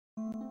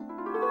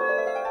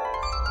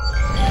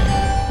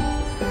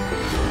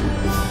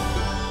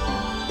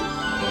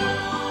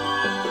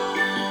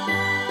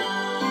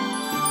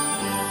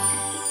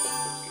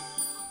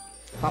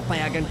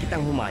Papayagan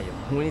kitang humayo,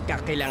 ngunit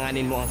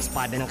kakailanganin mo ang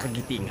espada ng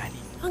kagitingan.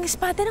 Ang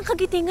espada ng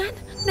kagitingan?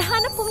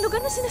 Nahanap kong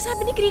lugar na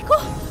sinasabi ni Grico.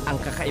 Ang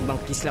kakaibang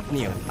kislap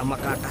niyon ang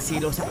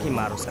makakasilaw sa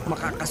Kimaros at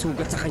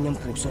makakasugat sa kanyang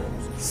puso.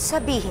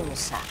 Sabihin mo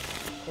sa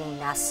kung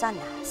nasa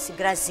na si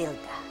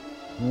Grazilda.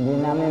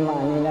 Hindi namin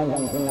maanilag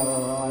ang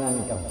pinaroroonan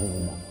ni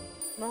Grazilda.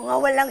 Mga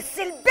walang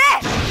silbi!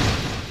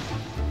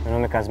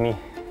 Ano, Kazmi?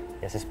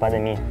 Yes, espada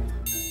ni.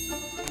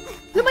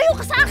 Lumayo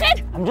ka sa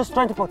akin! I'm just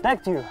trying to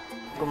protect you.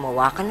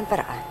 Gumawa ka ng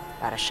paraan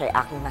para siya'y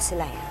aking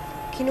masilayan.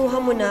 Kinuha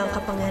mo na ang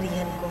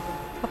kapangyarihan ko.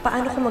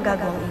 Paano ko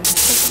magagawang ibig?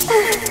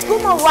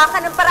 Gumawa ka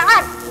ng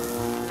paraan!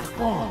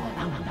 Ako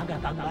ang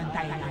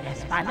tagapagbantay ng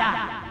espada.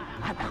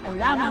 At ako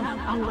lamang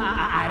ang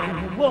maaaring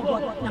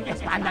bumugot ng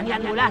espadang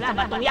yan mula sa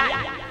batong yan.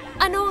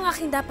 Ano ang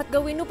aking dapat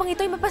gawin upang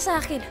ito'y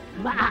mapasakin?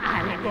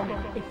 Maaari kong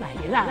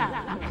ipahiram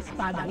ang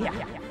espadang yan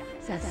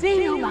sa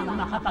sino mang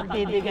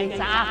makapagbibigay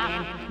sa akin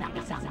ng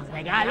isang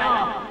regalo.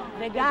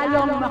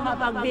 Regalong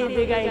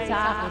makapagbibigay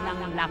sa akin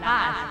ng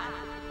lakas.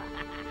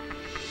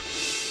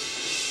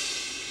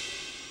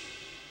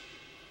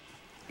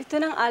 Ito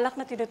ng alak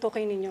na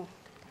tinutukoy ninyo.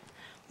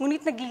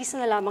 Ngunit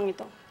nag-iisa na lamang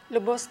ito.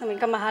 Lubos na may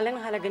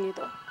kamahalan ng halaga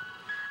nito.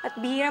 At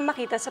bihirang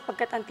makita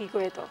sapagkat antiko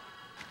ito.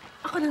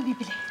 Ako nang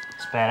bibili.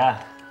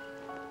 Espera.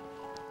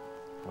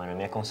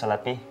 Marami akong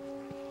salapi.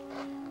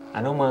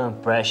 Anong mga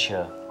presyo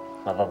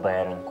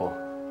mababayaran ko?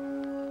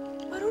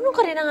 Marunong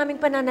ka rin ang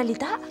aming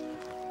pananalita.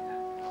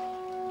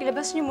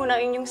 Ilabas niyo muna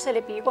ang inyong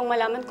salapi upang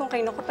malaman kung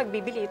kayo ko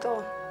pagbibili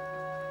ito.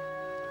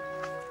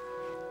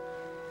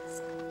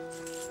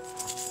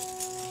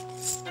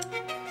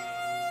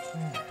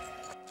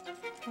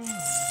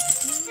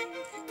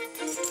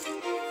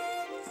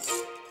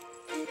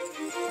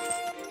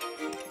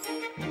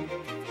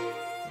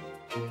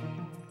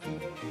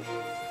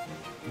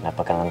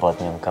 Napakalambot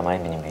niyong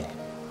kamay, binibili.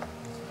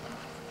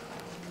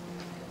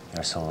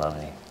 You're so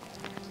lovely.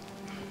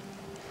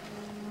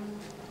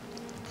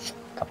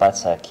 Kapat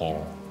sa akin,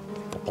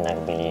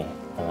 ipinagbili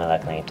ang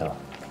alak na ito.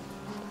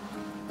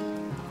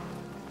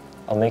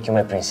 I'll make you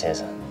my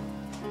prinsesa.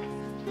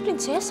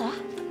 Prinsesa?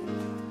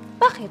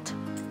 Bakit?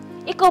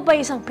 Ikaw ba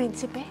isang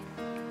prinsipe?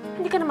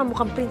 Hindi ka naman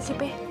mukhang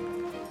prinsipe.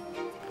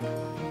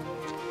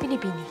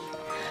 Pinipini,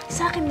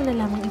 sa akin mo na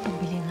lamang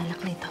ipagbili ang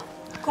alak na ito.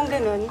 Kung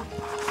ganun,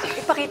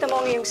 ipakita mo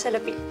ang iyong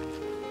salapi.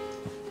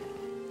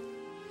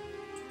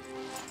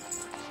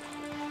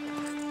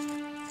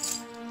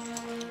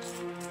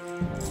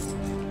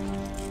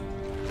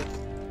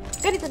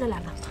 Ganito na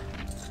lamang.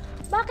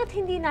 Bakit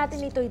hindi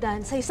natin ito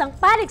idaan sa isang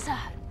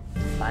paligsahan?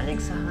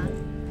 Paligsahan?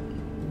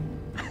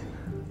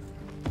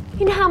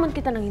 Hinahamon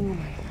kita ng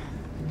inuman.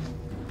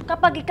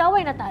 Kapag ikaw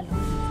ay natalo,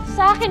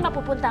 sa akin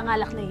mapupunta ang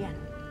alak na iyan.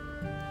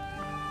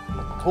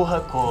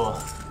 Kuha ko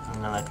ang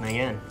alak na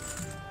yan.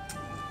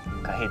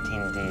 Kahit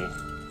hindi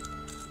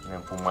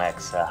nang pumayag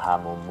sa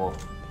hamon mo.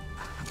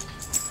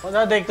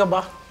 Padaday ka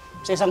ba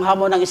sa isang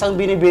hamon ng isang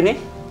binibini?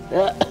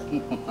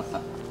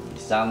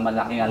 Isang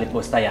malaking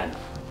alipusta yan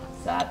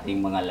sa ating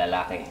mga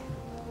lalaki.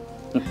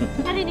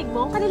 Narinig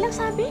mo ang kanilang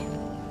sabi?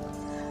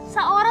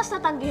 Sa oras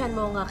na tanggihan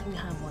mo ang aking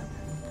hamon,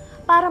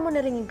 para mo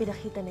na rin yung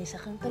pinakita na isa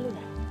kang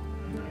talunan.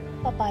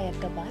 Papayag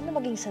ka ba na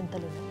maging isang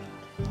talunan?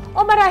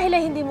 O marahil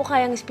ay hindi mo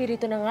kayang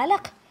espiritu ng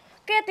alak,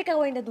 kaya't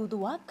ikaw ay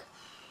naduduwag?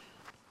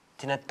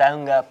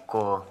 Tinatanggap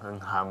ko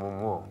ang hamon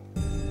mo.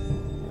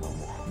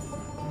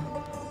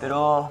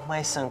 Pero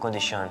may isang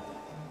kondisyon.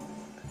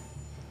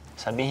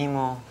 Sabihin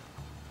mo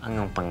ang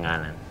iyong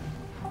pangalan.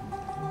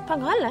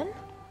 Pangalan?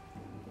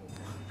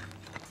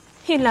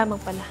 Yun lamang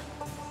pala.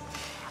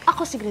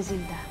 Ako si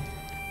Grazilda.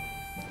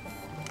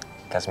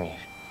 Kazmir.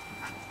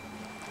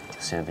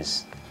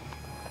 Service.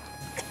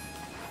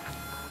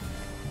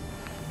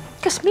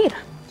 Kazmir.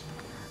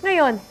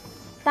 Ngayon,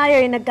 tayo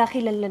ay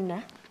nagkakilanlan na.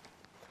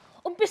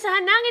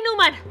 Umpisahan na ang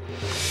inuman!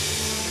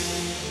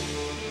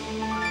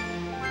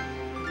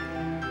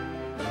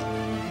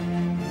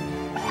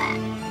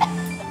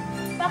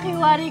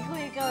 Pakiwari ko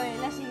ikaw ay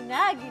lasing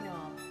na,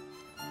 Ginoo.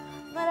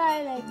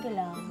 Marahil ay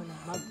kailangan mo na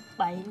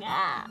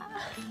magpahinga.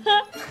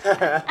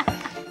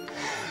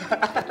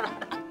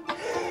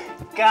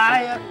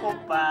 Kaya ko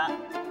pa.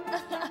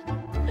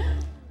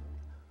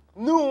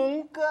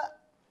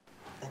 Nunca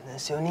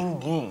nació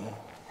ninguém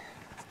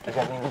que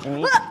já vem de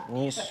mim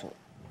nisso.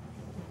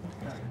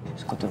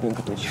 Escuta bem o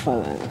que eu tô te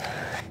falando.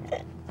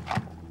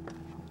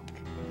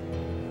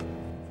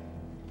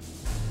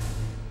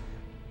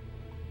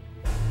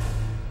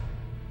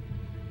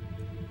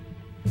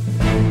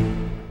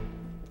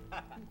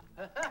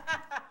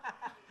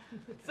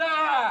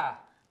 Isa!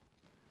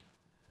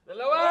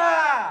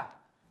 Dalawa!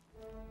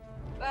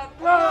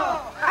 Tatlo!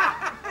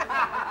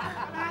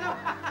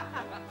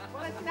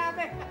 Wala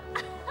sinabi!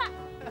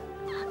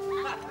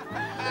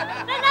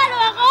 Nanalo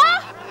ako?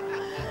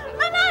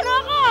 Nanalo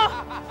ako!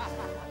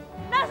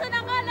 Nasaan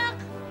ang alak?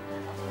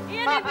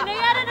 Iyan ay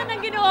binayaran na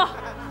ng Ginoo.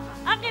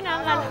 Akin na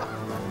ang alak.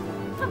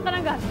 Saan ka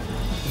nang galing?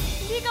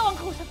 Hindi ikaw ang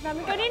kausap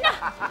namin kanina.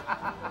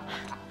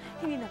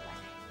 Hindi na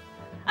pala.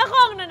 Ako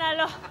ang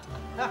nanalo.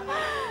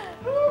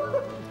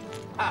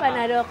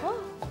 Panalo ako.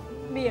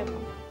 Biyak mo.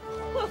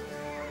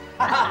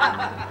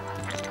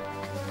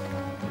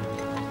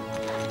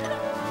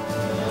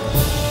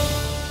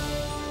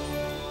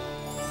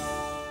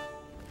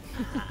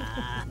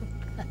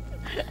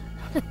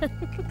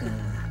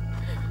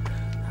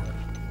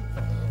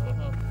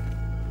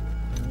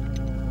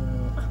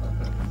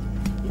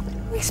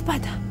 May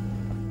espada.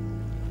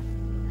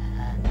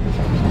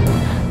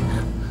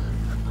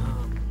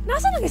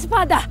 Nasaan ang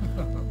espada?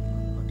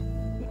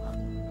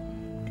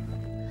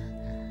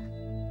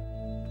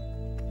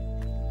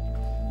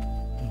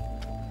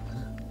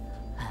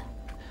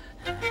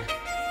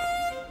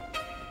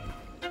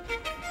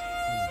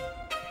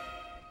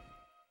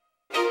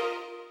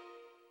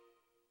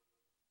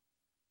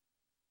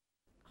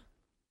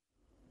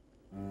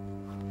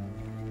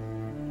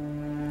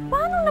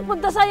 Paano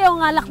napunta sa'yo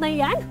ang alak na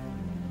iyan?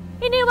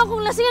 Iniwan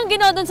kong lasing ang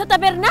Ginoo doon sa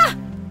taberna!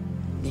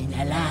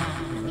 Dinala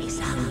ng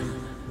isang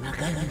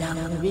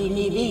magandang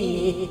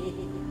binibini.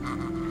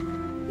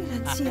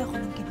 Nilansi ako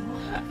ng Ginoo.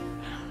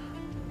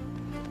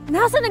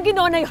 Nasaan ang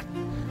Ginoo na yun?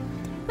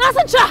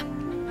 Nasaan siya?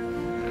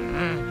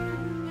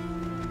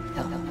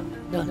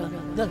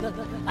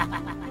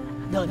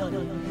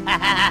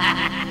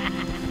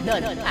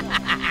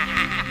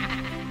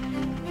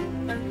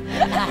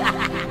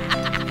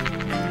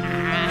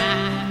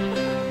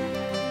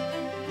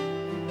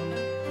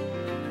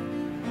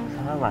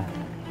 Salamat.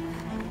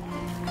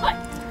 Hoy!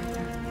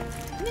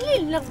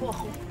 Nililang mo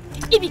ako.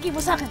 Ibigay mo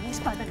sa akin ang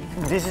espada na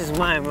ito. This is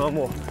mine,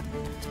 Momo.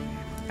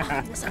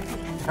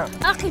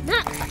 Akin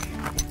na!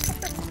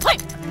 Hoy!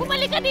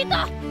 Bumalik ka dito!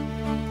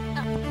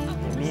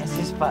 Minha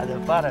espada,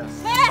 para.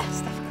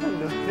 Bes!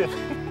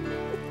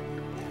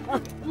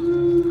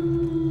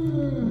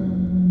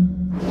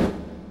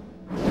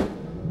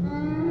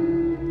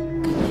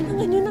 Ganda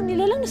naman yun ang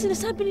nilalang na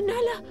sinasabi ni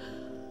Nala.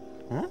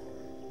 Huh?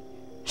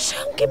 Siya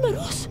ang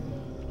Kimaros.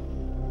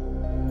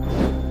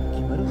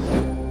 Kimaros?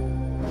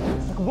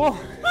 Takbo!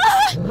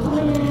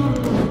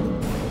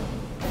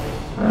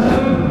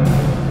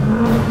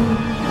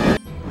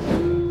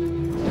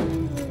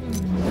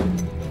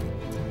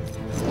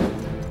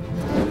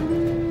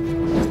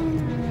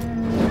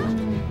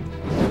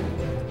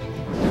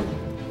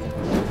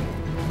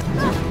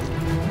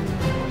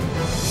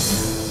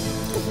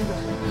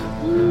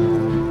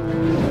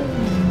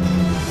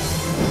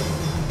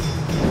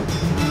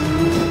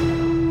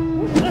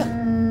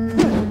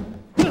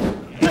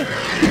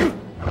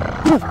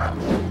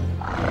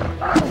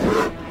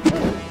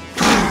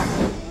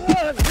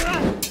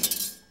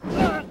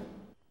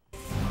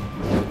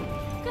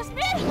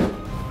 Kasmir!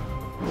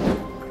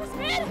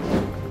 Kasmir!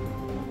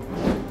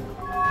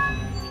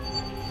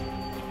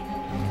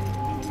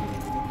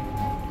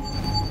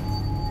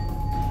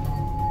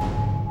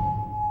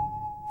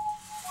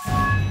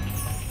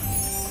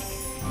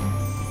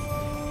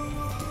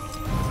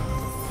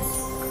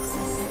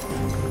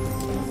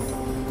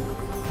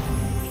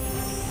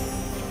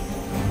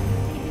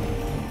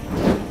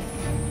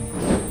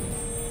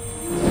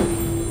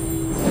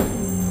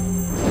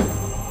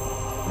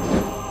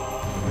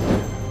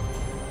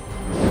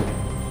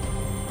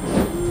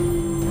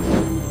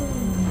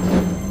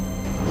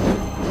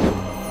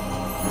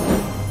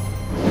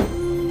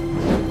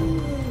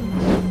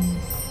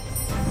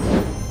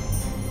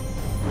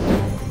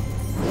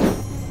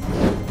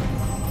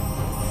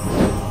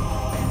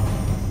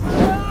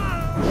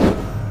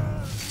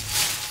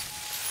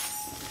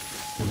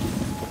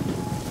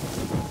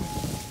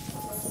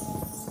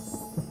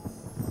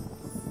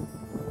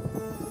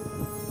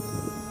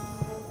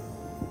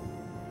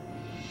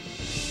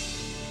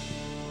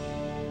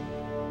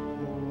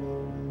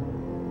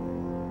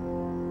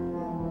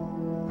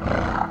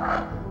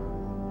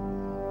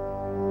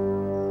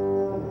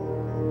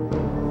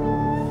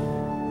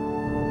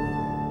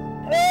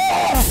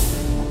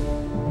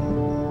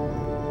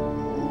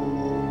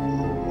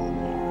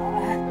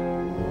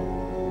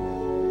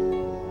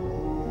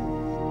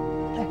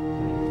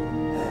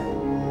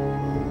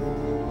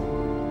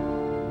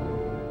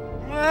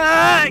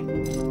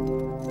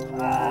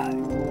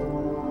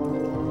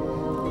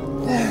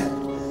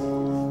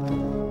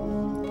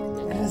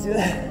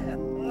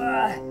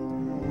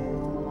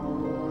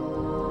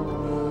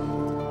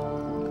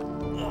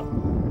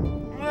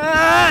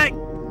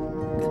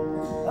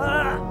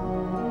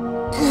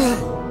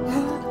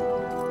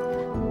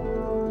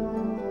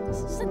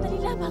 Sandali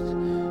lamang.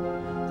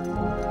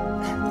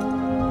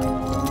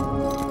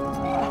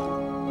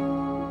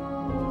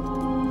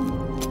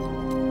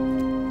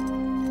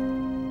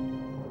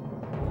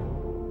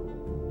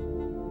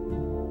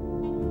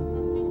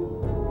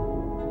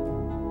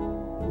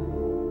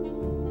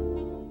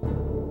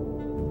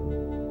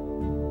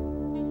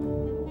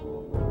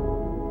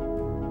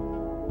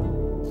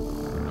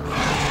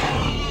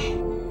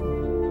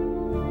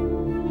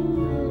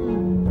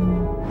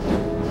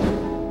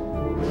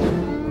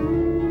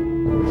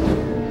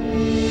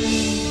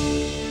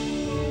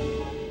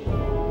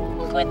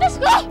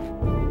 Kwintas ko!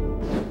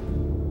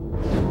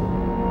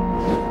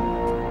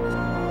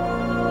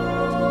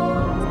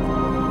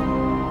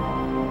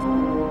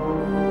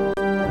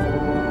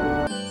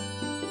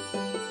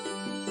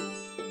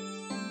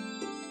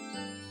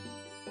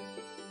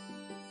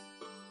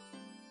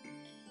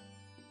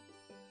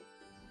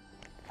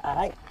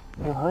 Ay,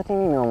 you're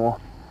hurting me, Momo.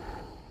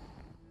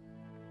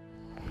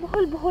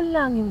 Buhol-buhol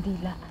lang yung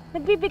dila.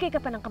 Nagbibigay ka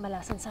pa ng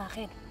kamalasan sa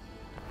akin.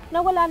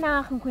 Nawala na ang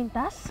aking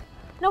kwintas,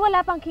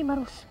 nawala pang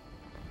kimarus.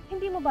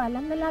 Hindi mo ba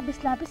alam na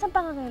labis-labis ang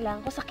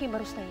pangangailangan ko sa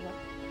kimarus na iyon?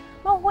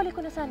 Mahuhuli ko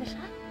na sana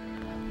siya.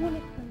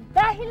 Ngunit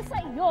dahil sa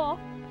iyo,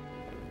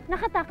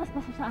 nakatakas pa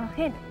siya sa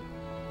akin.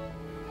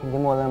 Hindi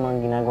mo alam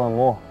ang ginagawa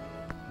mo.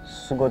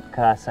 Sugot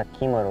ka sa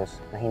kimarus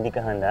na hindi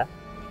ka handa?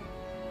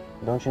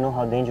 Don't you know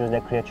how dangerous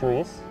that creature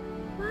is?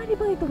 Maaari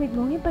bang ituwid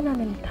mo yung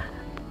pananalita?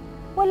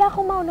 Wala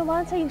akong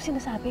maunawaan sa iyong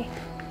sinasabi.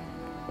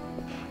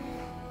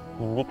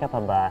 Hindi ka pa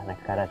ba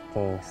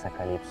nakarating sa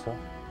Calypso?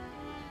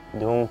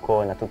 Doon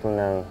ko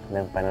natutunan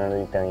ng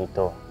pananalitang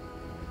ito.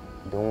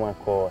 Doon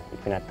ako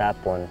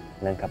ipinatapon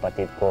ng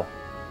kapatid ko.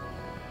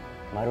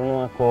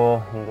 Marunong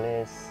ako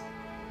Ingles,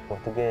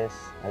 Portuguese,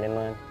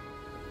 Aleman.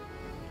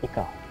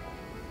 Ikaw,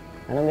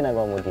 anong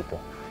ginagawa mo dito?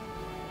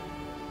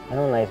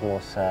 Anong nais mo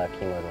sa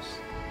Kimarus?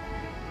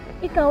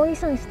 Ikaw ay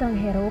isang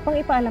estranghero upang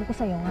ipaalam ko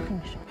sa iyo ang aking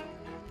misyon.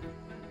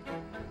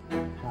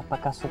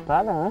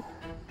 Napakasutada, ha?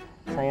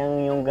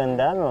 Sayang yung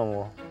ganda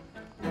mo.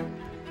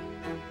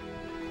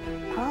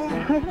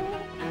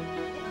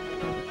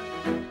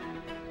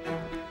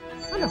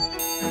 Ano?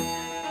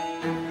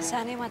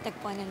 Sana'y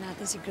matagpuan na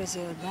natin si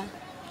Grazilda.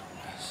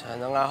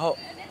 Sana nga ho.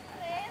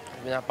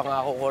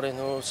 Pinapangako ko rin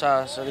ho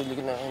sa sarili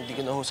ko na hindi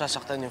ko na ho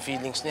sasaktan yung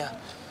feelings niya.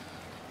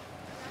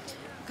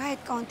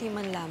 Kahit kaunti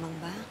man lamang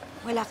ba,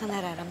 wala kang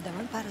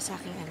nararamdaman para sa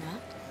aking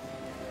anak?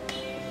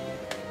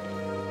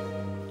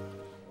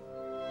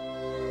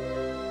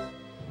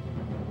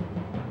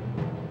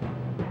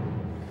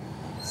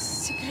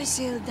 Si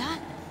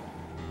Grazilda?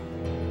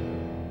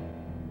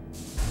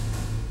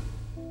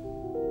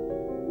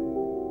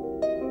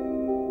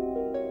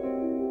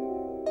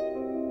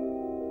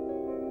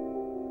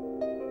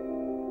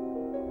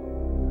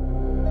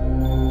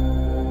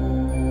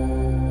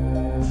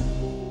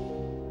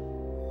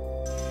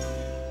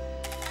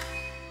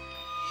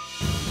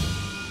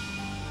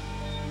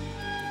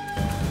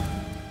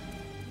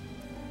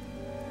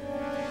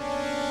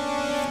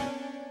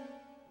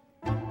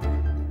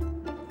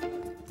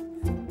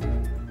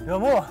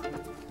 Ramo,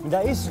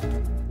 dais.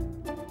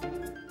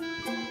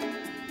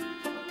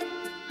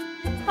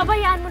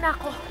 Pabayaan mo na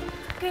ako.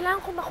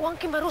 Kailangan ko makuha ang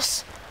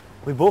kimarus.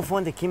 We both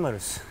want the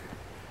Kimarus.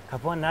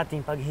 Kapwa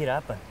nating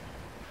paghirapan.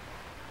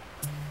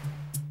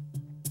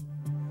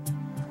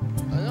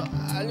 Ano?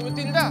 Aling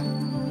Matilda!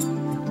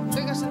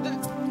 Teka, sandali.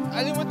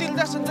 Aling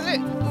Matilda, sandali!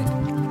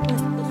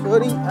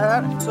 Sorry.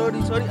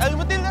 Aling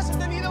Matilda,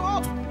 sandali lang ho!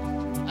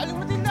 Aling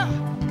Matilda!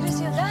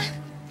 Grazilda?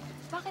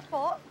 Bakit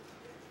po?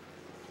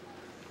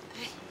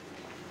 Ay,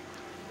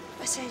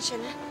 pasensya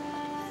na.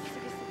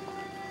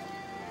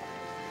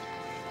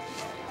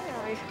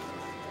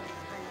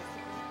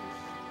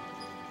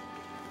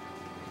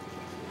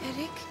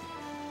 Eric?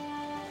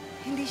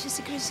 Hindi siya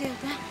si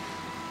Grazilda.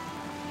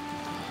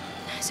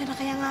 Nasaan na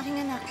kaya ang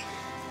aking anak?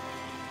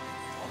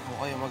 Huwag po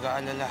kayo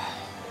mag-aalala.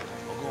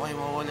 Huwag po kayo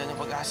mawawala ng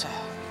pag-asa.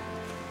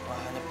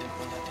 Mahanap din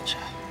po natin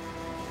siya.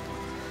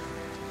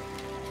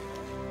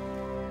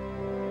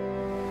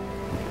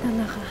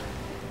 Tama ka.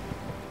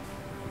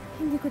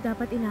 Hindi ko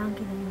dapat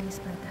inaangkin ang iyong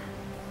espada.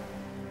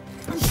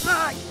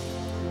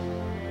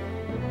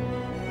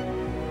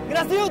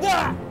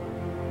 Grazilda!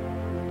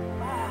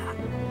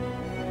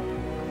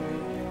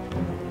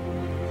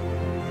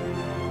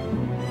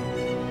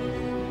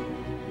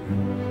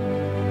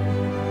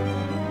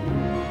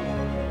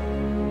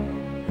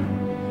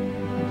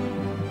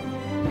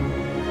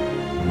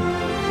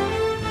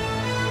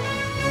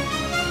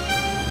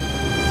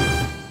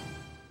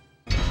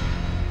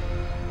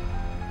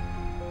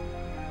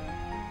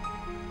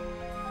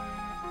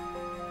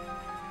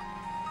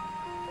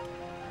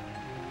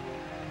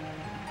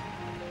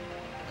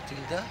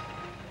 Matilda?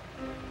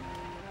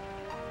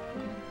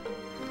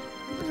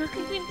 Ang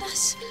aking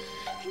kwintas.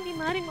 Hindi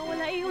maaaring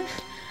mawala iyon.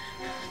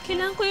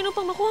 Kailangan ko yun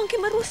upang makuha ang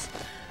kimarus.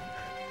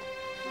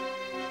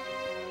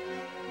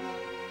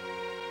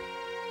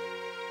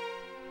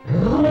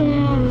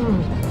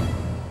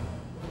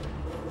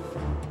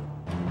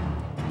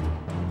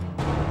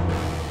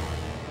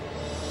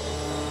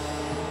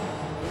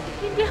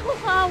 Hindi ako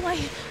kaaway.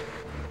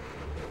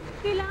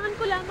 Kailangan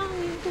ko lamang ang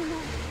iyong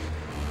tulong.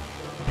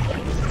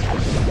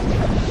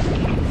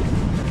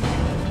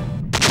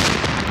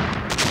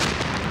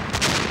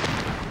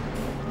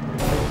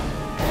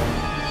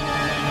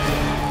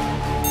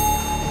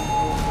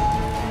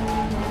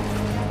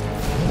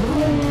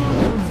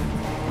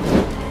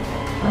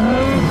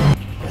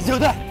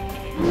 Grazilda!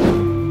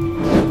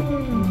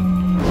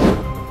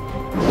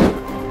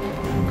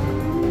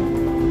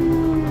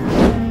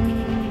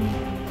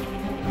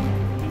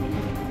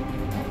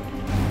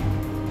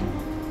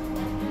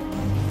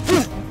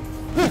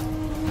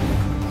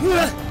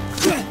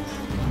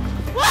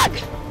 Wag!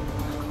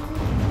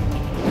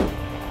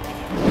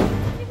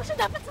 Hindi mo siya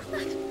dapat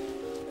saktan.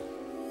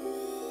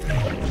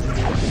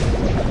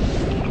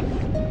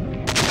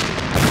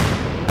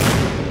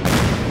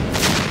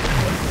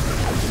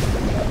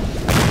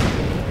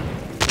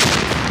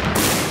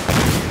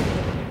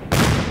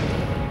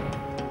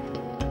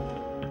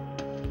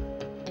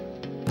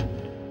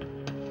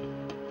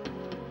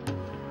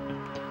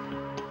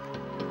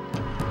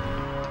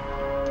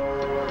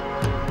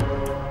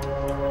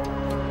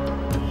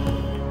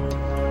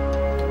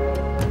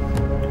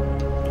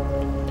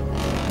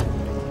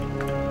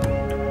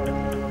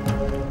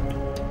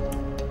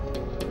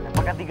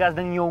 tigas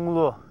ng iyong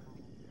ulo.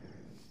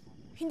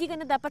 Hindi ka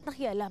na dapat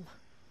nakialam.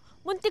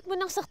 Muntik mo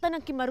nang saktan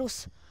ng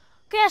Kimarus.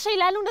 Kaya siya'y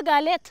lalong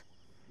nagalit.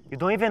 You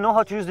don't even know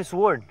how to use this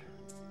word.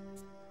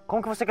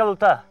 Como que você quer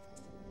lutar?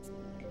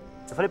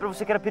 Eu falei pra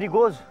você que era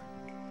perigoso.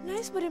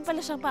 Nais mo rin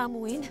pala siyang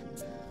paamuin.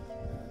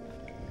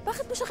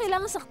 Bakit mo siya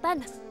kailangan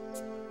saktan?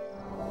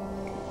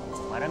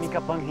 Marami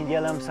ka pang hindi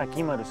alam sa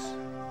Kimarus.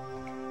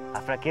 A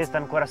fraqueza está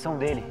no coração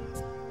dele.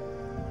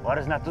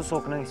 Oras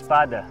natusok ng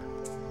espada,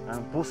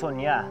 ang puso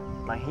niya,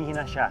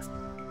 mahihina siya.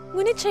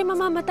 Ngunit siya'y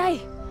mamamatay.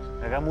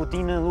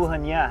 Gagamutin ng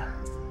luha niya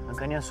ang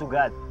kanyang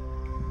sugat.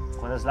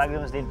 Quando as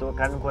lágrimas dele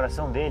tocar no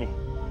coração dele,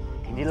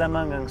 hindi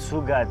lamang ang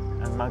sugat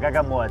ang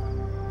magagamot,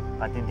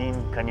 pati din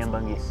kanyang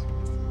banggis.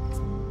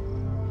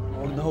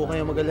 Huwag na ho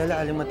kayo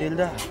mag-alala, Aling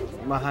Matilda.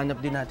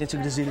 Mahanap din natin si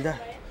Grazilda.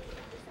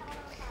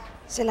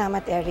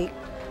 Salamat, Eric.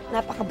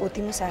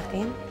 Napakabuti mo sa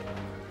akin.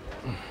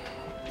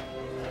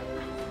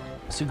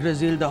 Si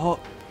Grazilda ho,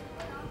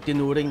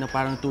 tinuring na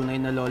parang tunay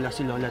na lola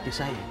si Lola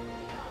Tisay.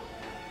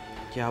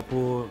 Kaya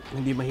po,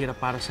 hindi mahirap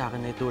para sa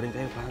akin na ituring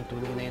kayo parang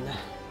tunay na ina.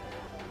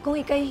 Kung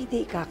ika'y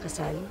hindi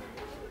ikakasal,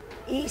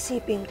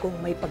 iisipin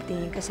kong may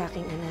pagtingin ka sa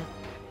aking anak.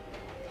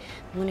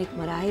 Ngunit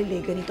marahil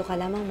ganito ka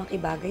lamang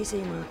makibagay sa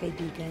iyong mga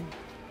kaibigan.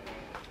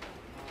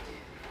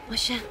 O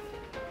siya,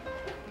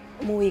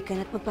 umuwi ka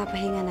na't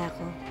magpapahinga na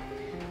ako.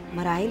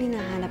 Marahil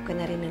hinahanap ka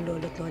na rin ng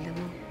lolo't lola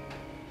mo.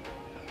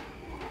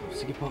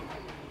 Sige po.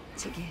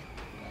 Sige.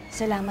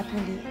 Salamat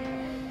muli.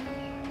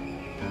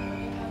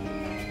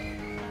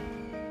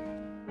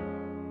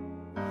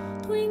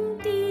 Tuwing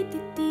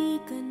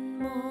tititigan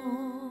mo,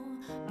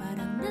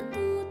 parang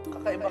natutuwa.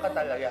 Kakaiba ka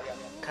talaga.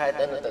 Kahit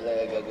ano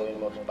talaga gagawin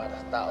mo para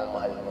sa taong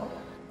mahal mo.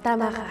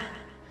 Tama ka.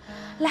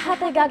 Lahat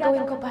ay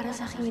gagawin ko para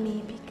sa aking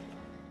iniibig.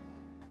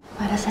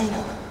 Para sa'yo.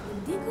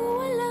 Hindi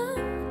ko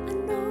alam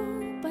ano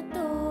pa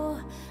to.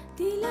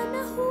 Tila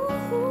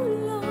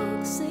nahuhulog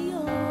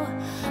sa'yo.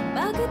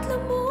 Bakit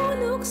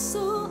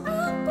lumulukso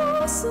ang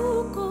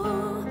puso ko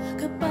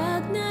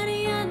kapag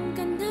nariyan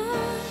ka na?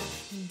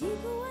 Hindi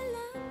ko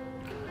alam.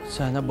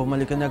 Sana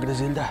bumalik ka na,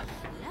 Grazilda.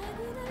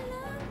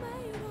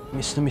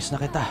 Miss na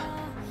kita.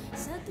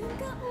 Sa tuwing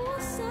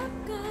kausap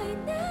ka'y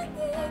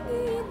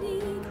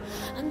nanginginig.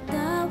 Ang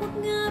tawag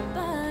nga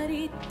pa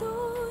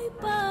rito'y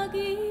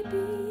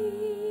pag-ibig.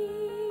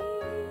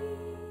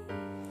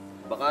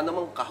 Baka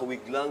namang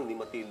kahawig lang ni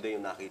Matilda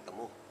yung nakita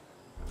mo.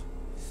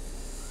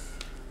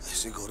 Ay,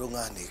 siguro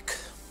nga, Nick.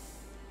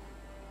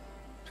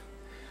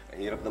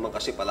 Ang hirap naman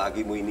kasi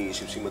palagi mo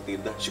iniisip si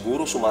Matilda.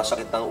 Siguro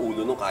sumasakit na ang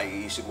ulo nung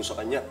kaiisip mo sa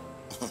kanya.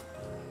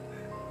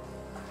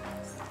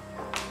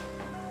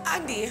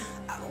 Andy,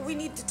 we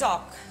need to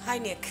talk. Hi,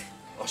 Nick.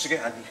 Oh, sige,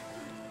 Andy.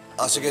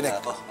 Oh, sige, Nick.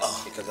 Ako.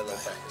 Ikaw na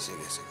lang tayo.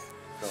 Sige, sige.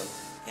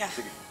 Yeah.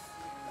 Sige.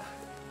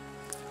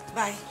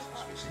 Bye.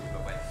 Sige,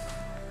 bye-bye.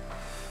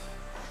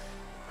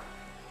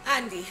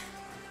 Andy,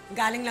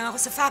 galing lang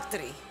ako sa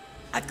factory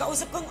at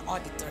kausap ko ang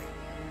auditor.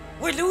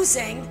 We're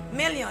losing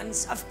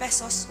millions of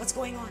pesos. What's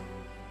going on?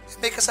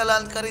 May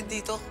kasalanan ka rin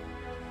dito.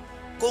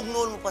 Kung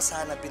noon mo pa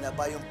sana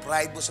pinaba yung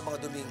pride mo sa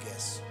mga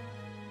Dominguez,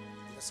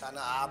 hindi na sana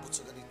aabot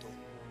sa ganito.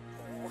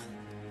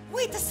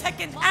 Wait a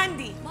second,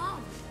 Andy!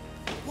 Mom!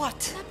 What?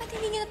 Dapat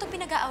hindi niyo na ito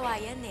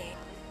pinag-aawayan eh.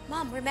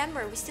 Mom,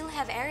 remember, we still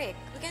have Eric.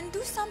 We can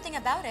do something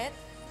about it.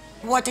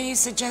 What are you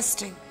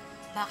suggesting?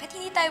 Bakit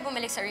hindi tayo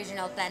bumalik sa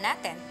original plan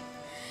natin?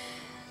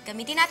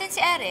 Gamitin natin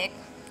si Eric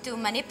to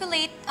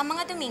manipulate ang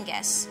mga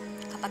Dominguez.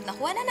 Kapag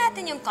nakuha na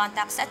natin yung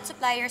contacts at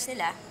suppliers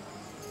nila,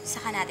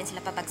 saka natin sila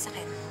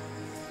papagsakin.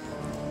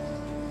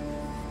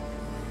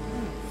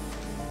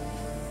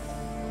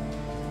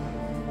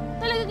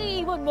 Talagang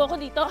iiwan mo ako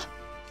dito?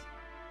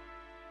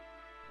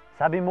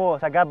 Sabe, mo,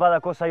 sagabal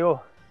ako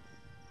sa'yo.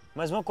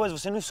 Mas uma coisa,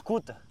 você não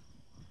escuta.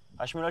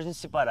 Acho melhor a gente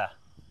se separar.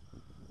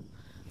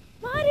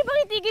 Maaari bang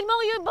itigil mo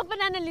ang iyong ibang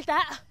pananalita?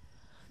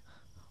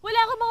 Wala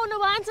akong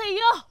maunawaan sa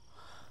iyo.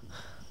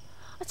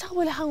 At saka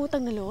wala kang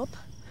utang na loob.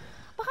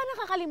 Baka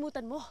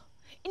nakakalimutan mo.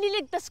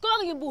 Iniligtas ko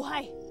ang iyong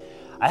buhay.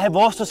 I have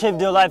also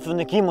saved your life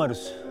from the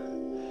Kimarus.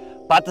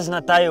 Patas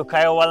na tayo,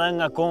 kaya wala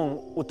nga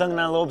akong utang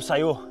na loob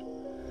sa'yo.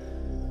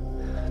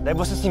 Daí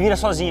você se vira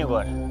sozinho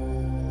agora.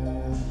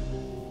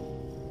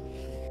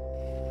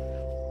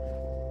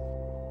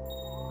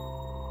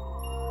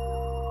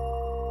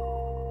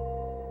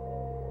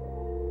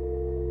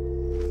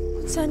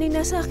 Sana'y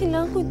nasa akin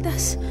lang ang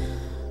kuntas.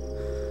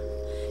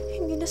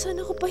 Hindi na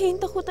sana ako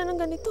pahintakutan ng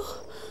ganito.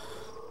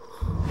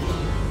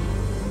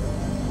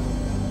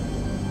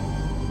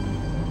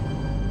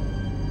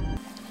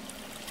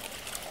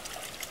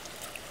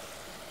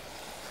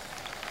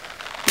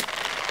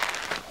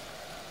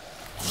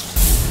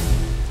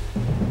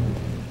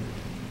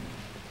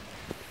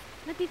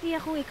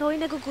 Natitiyak kong ikaw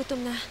ay nagugutom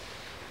na.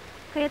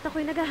 Kaya't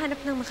ako'y naghahanap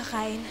ng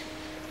makakain.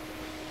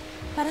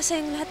 Para sa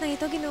iyong lahat ng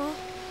ito, Ginoo.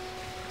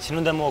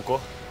 Sinundan mo ako?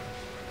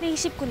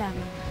 Naisip ko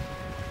lamang.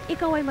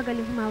 Ikaw ay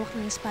magaling humawak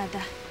ng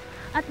espada.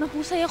 At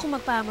mahusay ako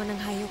magpaamon ng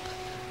hayop.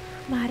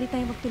 Maaari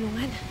tayong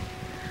magtulungan.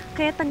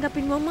 Kaya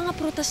tanggapin mo ang mga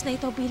prutas na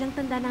ito bilang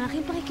tanda ng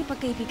aking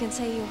pakikipagkaibigan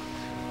sa iyo.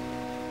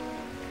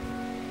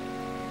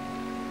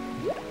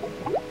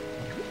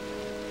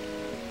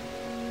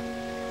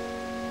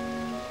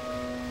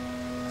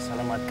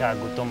 Salamat ka,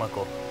 gutom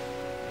ako.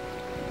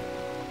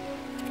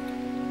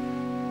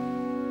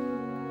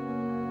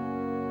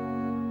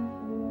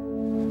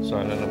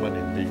 Sana naman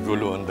hindi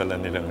gulo ang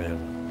dala nila ngayon.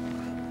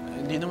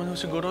 Hindi naman ho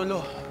siguro,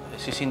 Lo.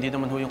 Si Cindy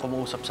naman ho yung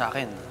kumuusap sa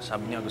akin.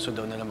 Sabi niya gusto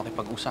daw nila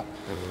makipag-usap.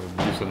 Pero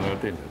bisa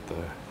natin at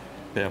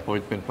may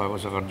appointment pa ako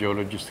sa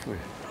cardiologist ko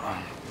eh.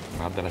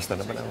 Madalas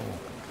na naman ang...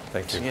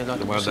 Thank you. Sige,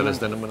 Lolo.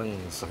 Madalas na naman ang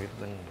sakit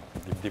ng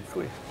dibdib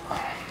ko eh.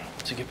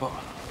 Sige po.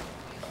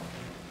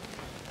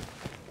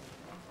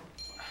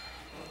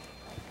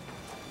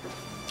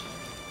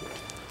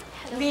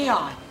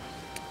 Leon.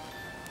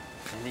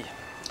 Cindy.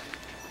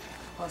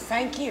 Well,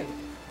 thank you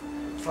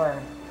for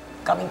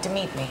coming to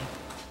meet me.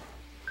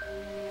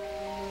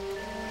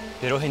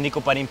 Pero hindi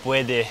ko pa rin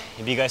pwede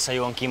ibigay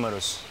sa'yo ang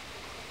kimaros.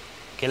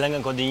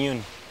 Kailangan ko din yun.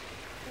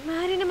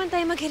 Maaari naman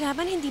tayo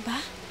maghirapan, hindi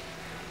ba?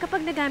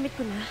 Kapag nagamit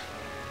ko na,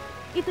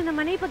 ito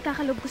naman ay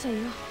pagkakalob ko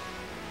sa'yo.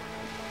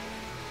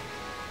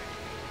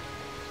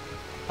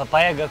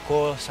 Papayag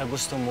ako sa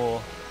gusto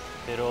mo,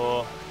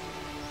 pero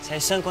sa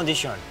isang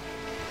kondisyon.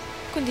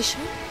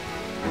 Kondisyon?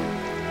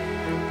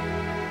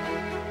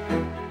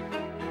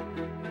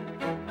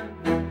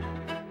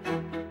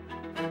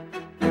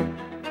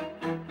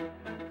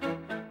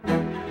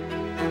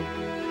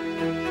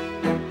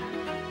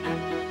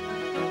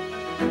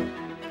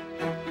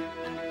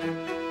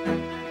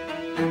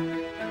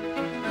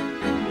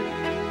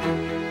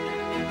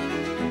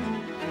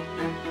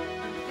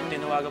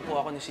 Tinawagan po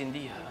ako ni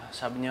Cindy.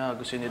 Sabi niya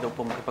gusto niya daw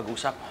po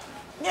makipag-usap.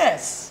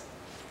 Yes.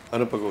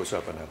 Anong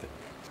pag-uusapan natin?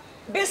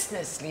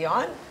 Business,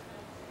 Leon.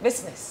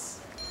 Business.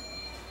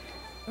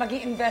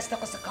 Mag-i-invest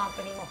ako sa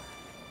company mo.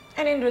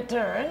 And in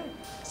return,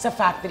 sa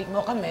factory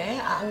mo kami,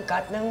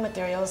 aangkat ng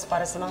materials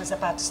para sa mga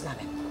sapatos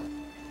namin.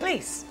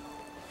 Please,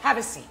 have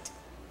a seat.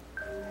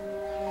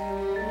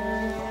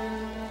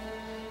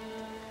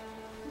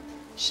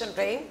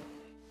 Champagne?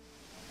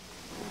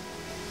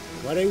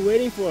 What are you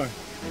waiting for?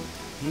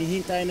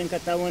 Hinihintay ng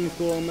katawan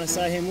ko ang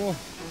masahe mo.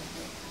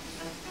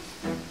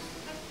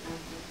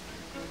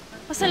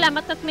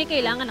 Pasalamat at may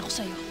kailangan ako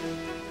sa'yo.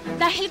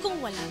 Dahil kung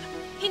wala,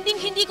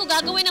 hindi ko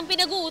gagawin ang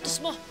pinag-uutos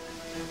mo.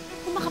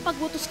 Kung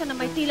makapag-utos ka na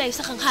may tila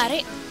isa kang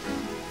hari.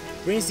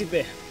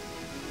 Prinsipe,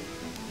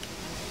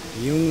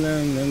 yung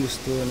lang ang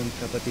gusto ng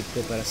kapatid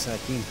ko para sa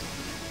akin.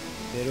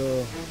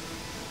 Pero,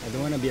 I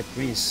don't wanna be a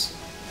prince.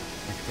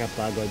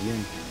 Nakakapagod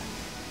yun.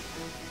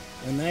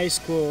 Ang nais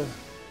ko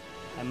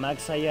ay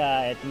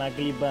magsaya at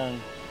maglibang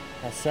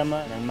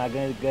kasama ng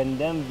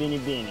magagandang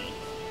binibini.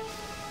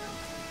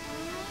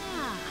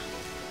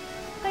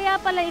 Kaya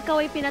pala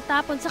ikaw ay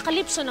pinatapon sa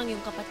kalipso ng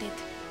iyong kapatid.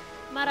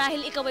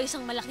 Marahil ikaw ay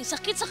isang malaking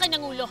sakit sa kanyang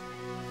ulo.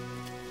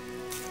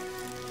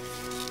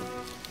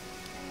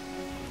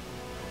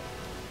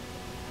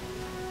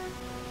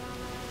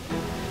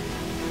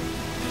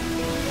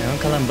 Ewan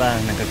ka lang ba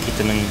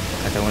nakakita ng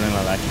katawan ng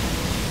lalaki?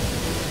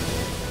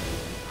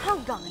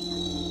 Hanggang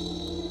ngayon,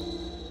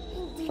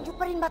 hindi niyo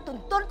pa rin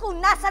matuntun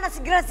kung nasa na si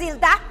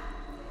Grazilda?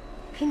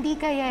 Hindi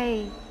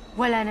kaya'y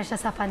wala na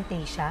siya sa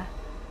Fantasia,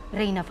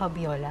 Reyna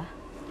Fabiola?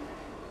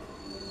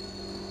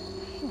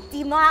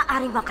 Hindi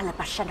maaaring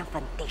makalabas siya ng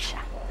Fantasia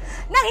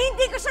nang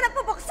hindi ko siya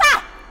napubuksa!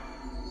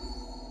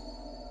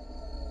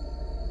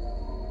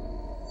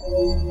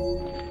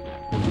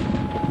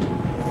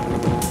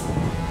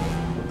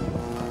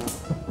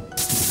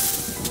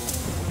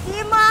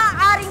 Hindi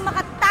maaaring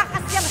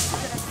makatakas yung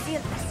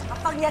Grazilda sa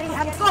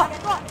kapangyarihan ko!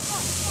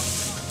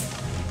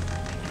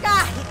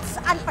 Kahit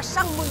saan pa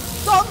siyang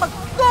mundo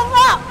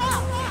magtungo!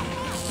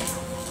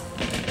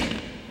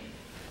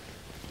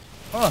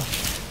 Oh!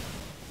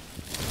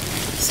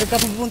 Saan ka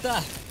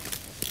pupunta?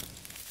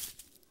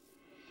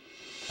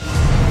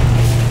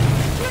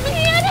 Ano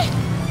nangyayari?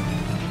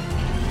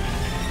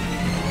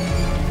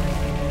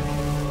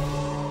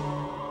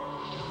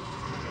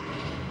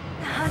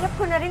 Nahanap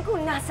ko na rin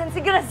kung nasan si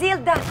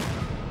Grazilda.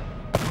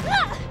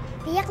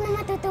 Tiyak na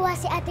matutuwa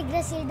si Ate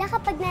Grazilda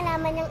kapag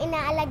nalaman niyang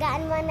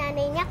inaalagaan mo ang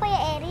nanay niya,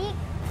 Kuya Eric.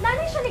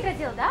 Nanay siya ni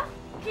Grazilda?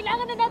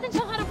 Kailangan na natin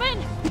siyang harapin.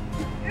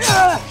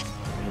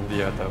 Hindi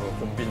yata ako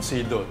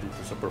kumbinsido dito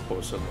sa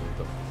proposal na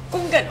ito.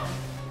 Kung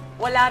gano'n,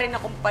 wala rin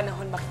akong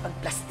panahon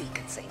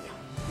makipagplastikan sa inyo,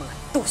 mga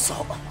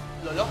tuso.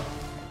 Lolo?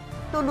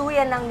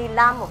 Tuluyan ng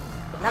nilamog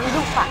ng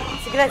lupa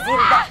si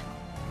Grazilda.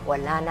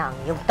 Wala na ang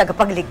iyong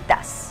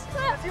tagapagligtas.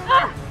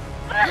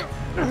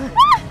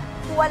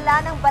 Wala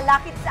nang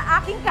balakid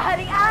sa aking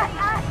kaharian.